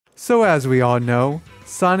So as we all know,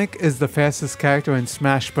 Sonic is the fastest character in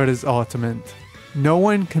Smash Bros. Ultimate. No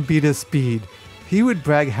one can beat his speed. He would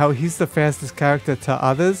brag how he's the fastest character to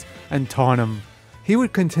others and taunt them. He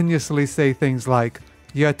would continuously say things like,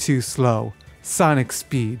 "You're too slow," "Sonic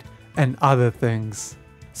speed," and other things.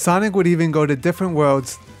 Sonic would even go to different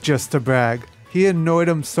worlds just to brag. He annoyed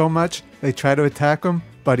them so much they tried to attack him,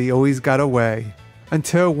 but he always got away.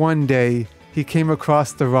 Until one day, he came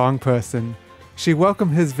across the wrong person. She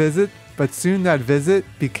welcomed his visit, but soon that visit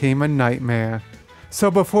became a nightmare. So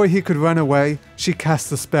before he could run away, she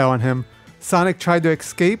cast a spell on him. Sonic tried to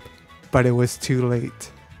escape, but it was too late.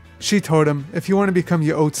 She told him, if you want to become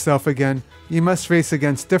your old self again, you must race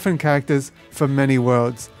against different characters from many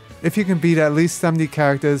worlds. If you can beat at least 70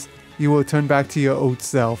 characters, you will turn back to your old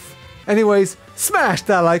self. Anyways, smash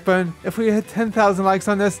that like button. If we hit 10,000 likes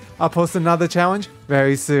on this, I'll post another challenge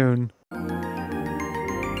very soon.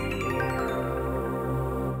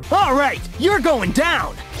 Alright, you're going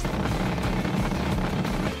down!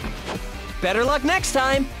 Better luck next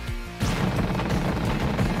time!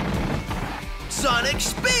 Sonic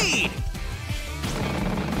speed!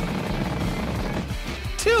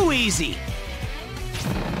 Too easy!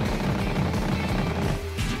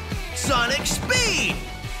 Sonic speed!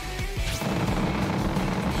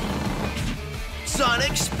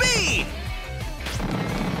 Sonic speed!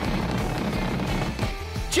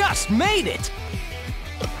 Just made it!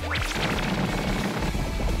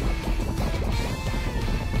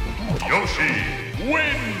 Yoshi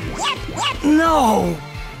wins! No!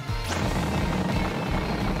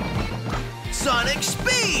 Sonic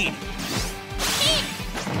speed!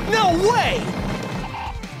 No way!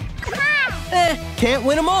 Can't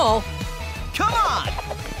win them all. Come on!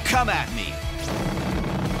 Come at me!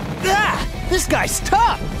 Ah! This guy's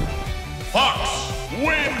tough! Fox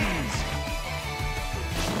wins!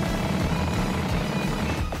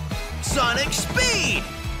 Sonic speed!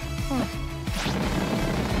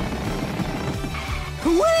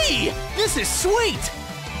 Whee! This is sweet!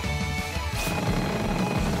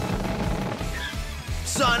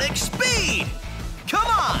 Sonic speed! Come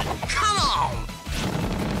on! Come on!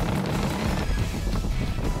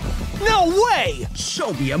 No way!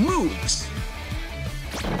 Show me your moves!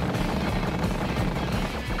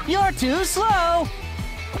 You're too slow!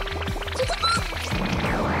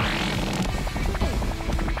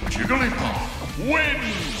 Jigglypuff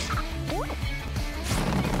wins!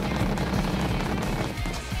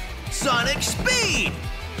 Sonic speed!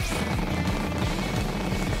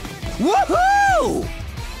 Woohoo!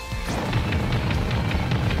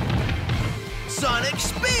 Sonic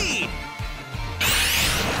speed!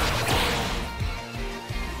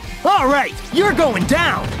 All right, you're going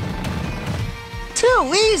down!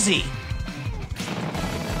 Too easy!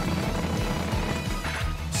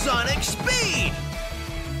 Sonic speed!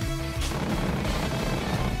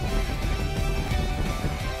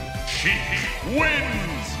 Sheik wins!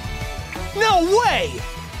 No way!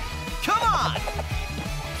 Come on!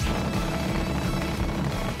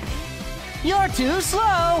 You're too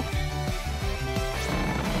slow!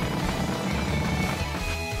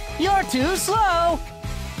 You're too slow!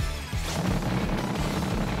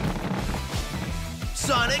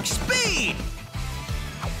 Sonic speed!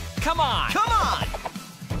 Come on! Come on!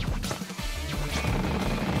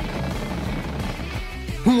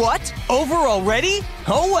 What? Over already?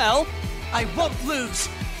 Oh well! I won't lose!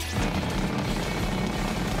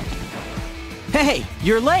 Hey,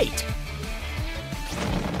 you're late!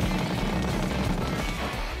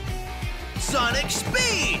 Sonic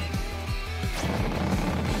speed!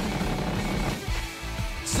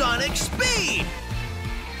 Sonic speed!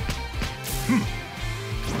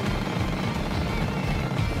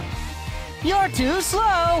 You're too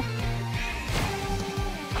slow!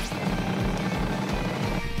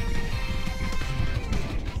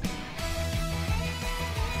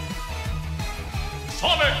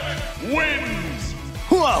 Sonic wins!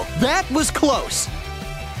 Whoa, that was close!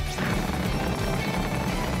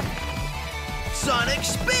 Sonic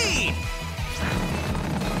speed!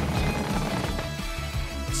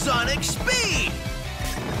 Sonic speed!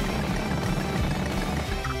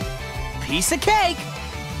 Piece of cake!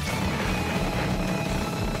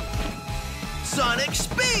 Sonic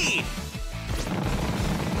speed!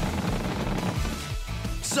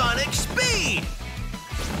 Sonic speed!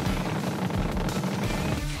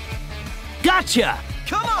 Gotcha!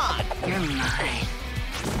 Come on! You're mine.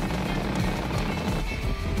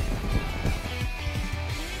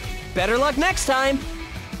 Better luck next time.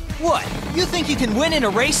 What? You think you can win in a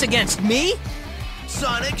race against me?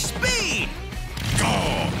 Sonic speed!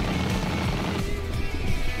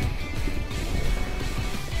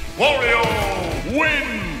 Wario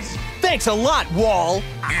wins! Thanks a lot, Wall.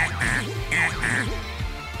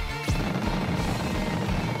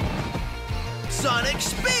 Sonic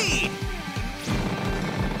speed!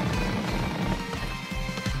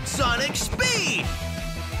 Sonic speed!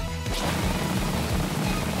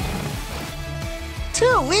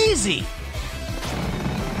 Too easy.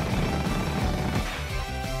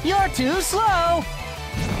 You're too slow.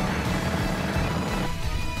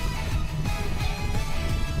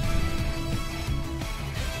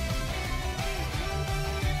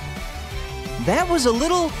 That was a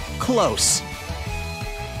little close.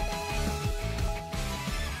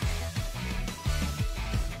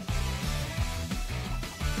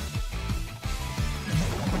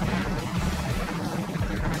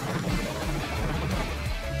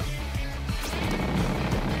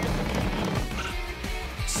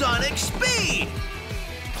 Sonic speed!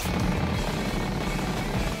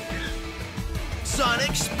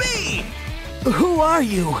 Sonic speed! Who are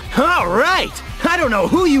you? All right. I don't know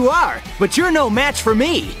who you are, but you're no match for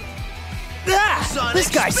me. Ah, Sonic this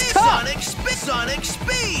guy's speed! tough. Sonic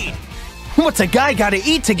speed! What's a guy gotta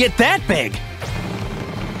eat to get that big?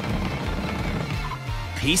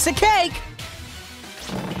 Piece of cake.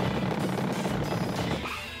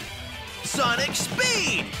 Sonic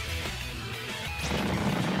speed!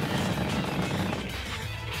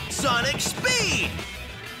 Sonic speed!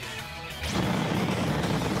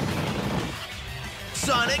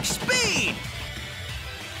 Sonic speed!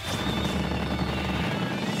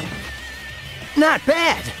 Not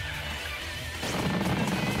bad.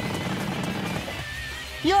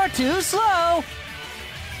 You're too slow.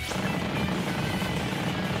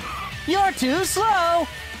 You're too slow.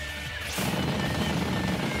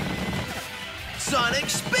 Sonic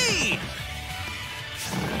speed!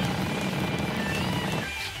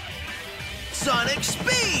 Sonic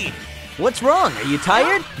speed! What's wrong? Are you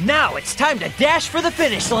tired? Now it's time to dash for the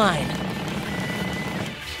finish line.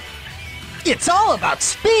 It's all about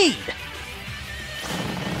speed.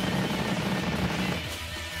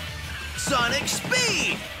 Sonic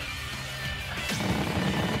speed!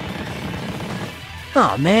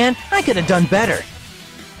 Oh man, I could have done better.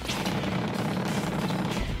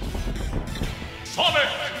 Sonic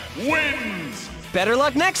wins! Better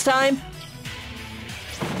luck next time.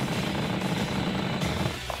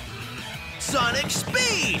 Sonic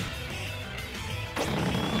speed!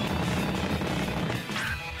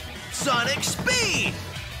 Sonic speed!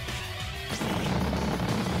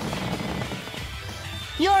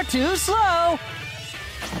 You're too slow.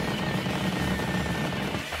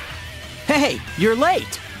 Hey, you're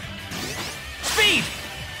late. Speed!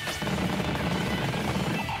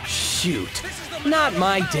 Shoot, not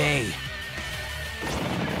my day.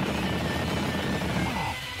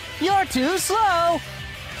 You're too slow.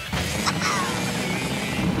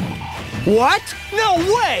 What? No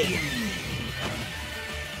way!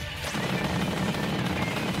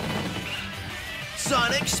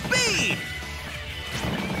 Sonic speed!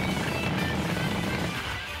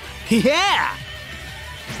 Yeah!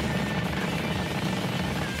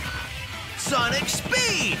 Sonic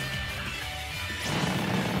speed!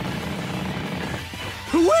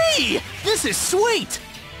 Whee! This is sweet!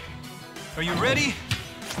 Are you ready?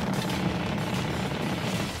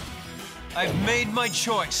 I've made my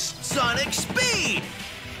choice. Sonic speed!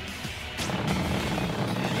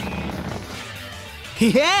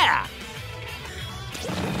 Yeah!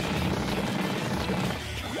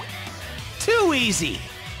 Too easy!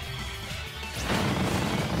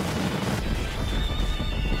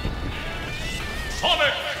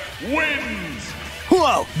 Sonic wins!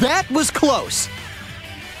 Whoa, that was close!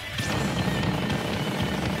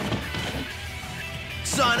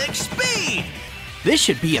 Sonic speed! This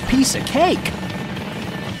should be a piece of cake!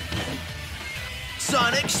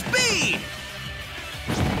 Sonic speed!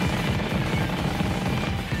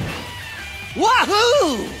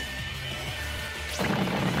 Wahoo!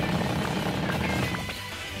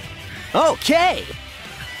 Okay!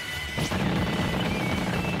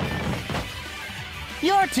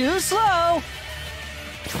 You're too slow!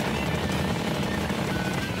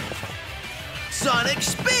 Sonic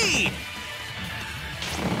speed!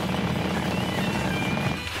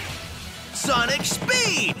 Sonic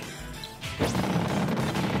speed!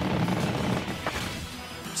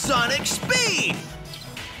 Sonic speed!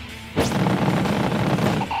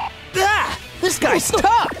 Ah! This guy's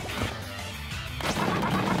tough!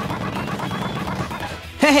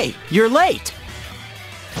 Hey, you're late!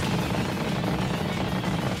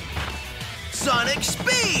 Sonic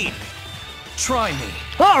speed! Try me.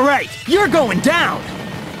 All right, you're going down!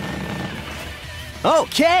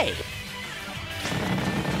 Okay!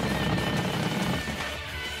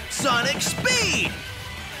 Sonic speed!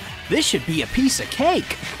 This should be a piece of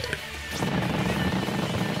cake.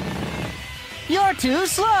 You're too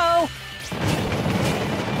slow.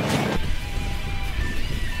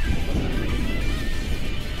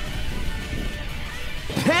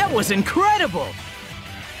 That was incredible.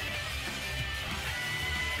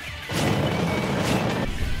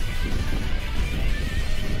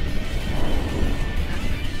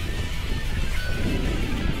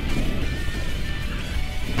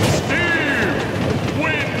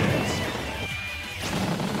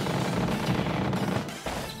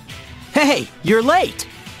 Hey, you're late!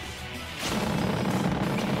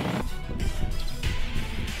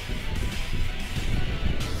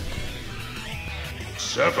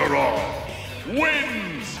 Sephiroth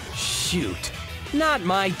wins! Shoot, not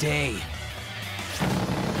my day.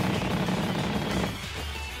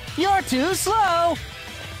 You're too slow!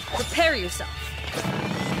 Prepare yourself.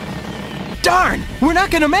 Darn, we're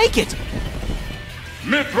not gonna make it!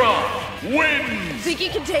 Mithra wins! Think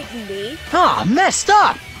you can take me? Ah, messed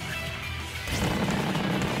up!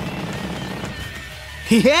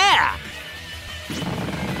 Yeah!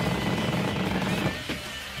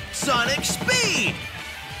 Sonic speed!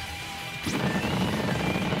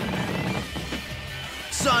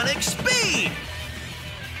 Sonic speed!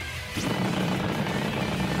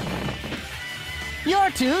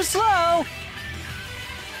 You're too slow!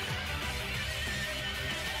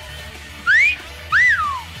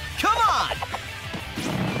 Come on!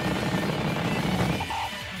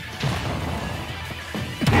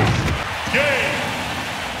 Game!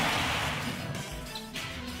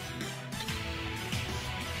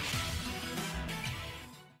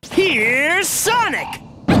 Here's Sonic!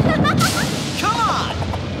 Come on!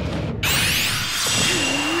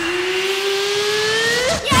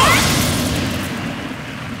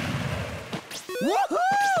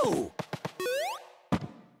 Woohoo!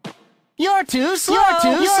 You're too slow!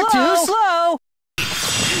 You're too slow!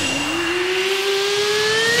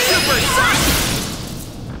 Super Sonic!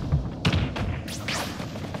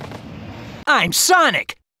 I'm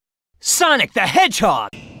Sonic! Sonic the Hedgehog!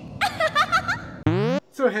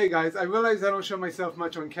 So hey guys, I realize I don't show myself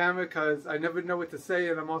much on camera because I never know what to say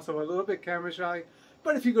and I'm also a little bit camera shy.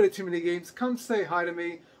 But if you go to Too Many Games, come say hi to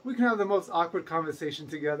me. We can have the most awkward conversation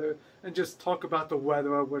together and just talk about the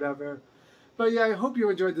weather or whatever. But yeah, I hope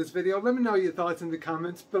you enjoyed this video. Let me know your thoughts in the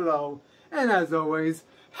comments below. And as always,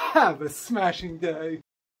 have a smashing day.